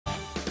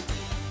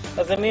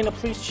As the Neenah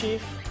Police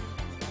Chief,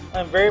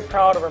 I'm very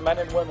proud of our men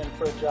and women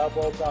for a job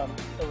well done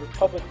and would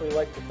publicly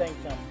like to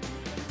thank them.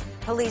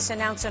 Police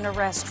announce an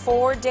arrest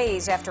 4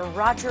 days after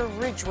Roger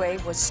Ridgway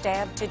was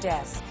stabbed to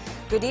death.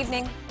 Good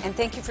evening, and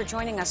thank you for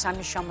joining us. I'm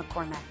Michelle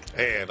McCormack.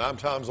 And I'm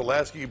Tom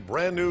Zalaski.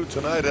 Brand new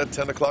tonight at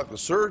 10 o'clock. The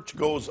search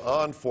goes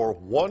on for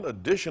one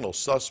additional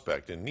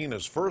suspect in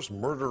Neenah's first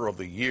murder of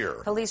the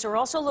year. Police are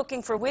also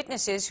looking for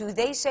witnesses who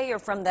they say are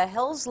from the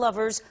Hells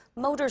Lovers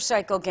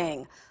motorcycle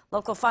gang.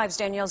 Local 5's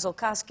Danielle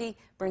Zolkowski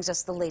brings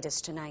us the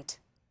latest tonight.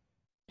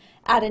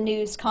 At a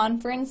news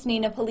conference,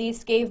 Neenah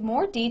police gave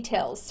more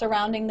details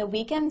surrounding the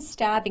weekend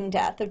stabbing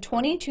death of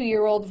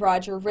 22-year-old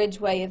Roger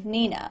Ridgway of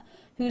Neenah,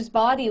 whose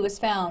body was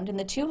found in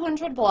the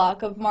 200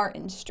 block of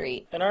Martin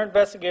Street. And our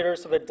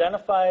investigators have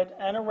identified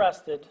and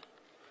arrested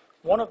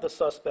one of the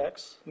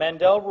suspects,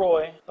 Mandel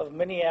Roy of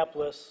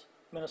Minneapolis,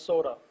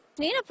 Minnesota.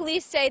 Neenah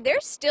police say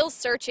they're still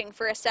searching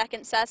for a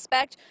second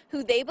suspect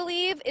who they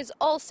believe is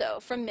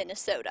also from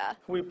Minnesota.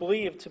 We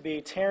believe to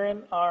be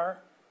Taryn R.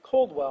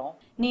 Coldwell.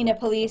 Neenah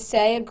police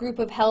say a group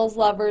of Hells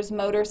Lovers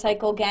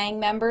motorcycle gang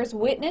members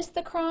witnessed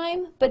the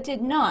crime but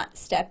did not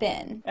step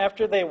in.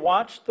 After they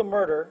watched the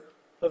murder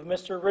of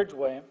Mr.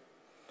 Ridgway,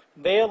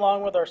 they,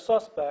 along with our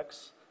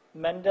suspects,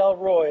 Mandel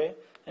Roy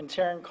and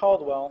Taryn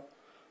Caldwell,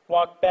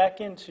 walked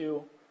back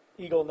into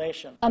Eagle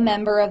Nation. A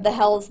member of the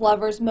Hells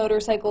Lovers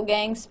motorcycle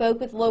gang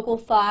spoke with Local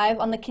 5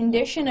 on the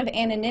condition of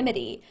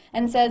anonymity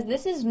and says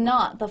this is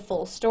not the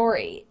full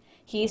story.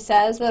 He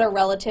says that a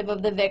relative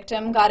of the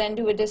victim got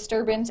into a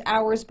disturbance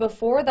hours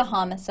before the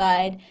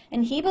homicide,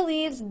 and he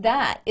believes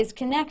that is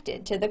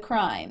connected to the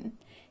crime.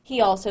 He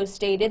also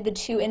stated the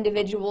two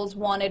individuals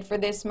wanted for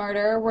this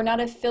murder were not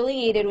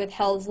affiliated with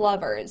Hells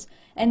Lovers,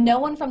 and no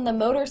one from the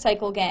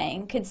motorcycle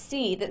gang could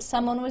see that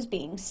someone was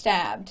being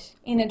stabbed.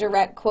 In a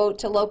direct quote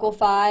to Local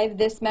 5,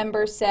 this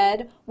member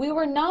said, "We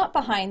were not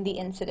behind the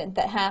incident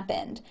that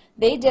happened.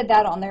 They did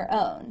that on their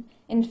own.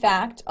 In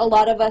fact, a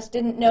lot of us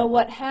didn't know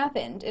what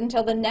happened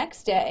until the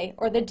next day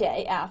or the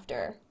day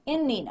after."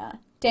 In Neenah,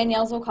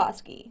 Danielle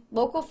Zolkowski,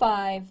 Local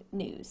 5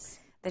 News.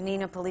 The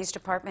Neenah Police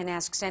Department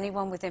asks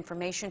anyone with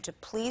information to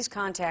please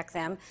contact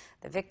them.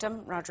 The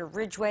victim, Roger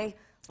Ridgway,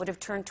 would have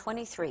turned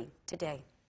 23 today.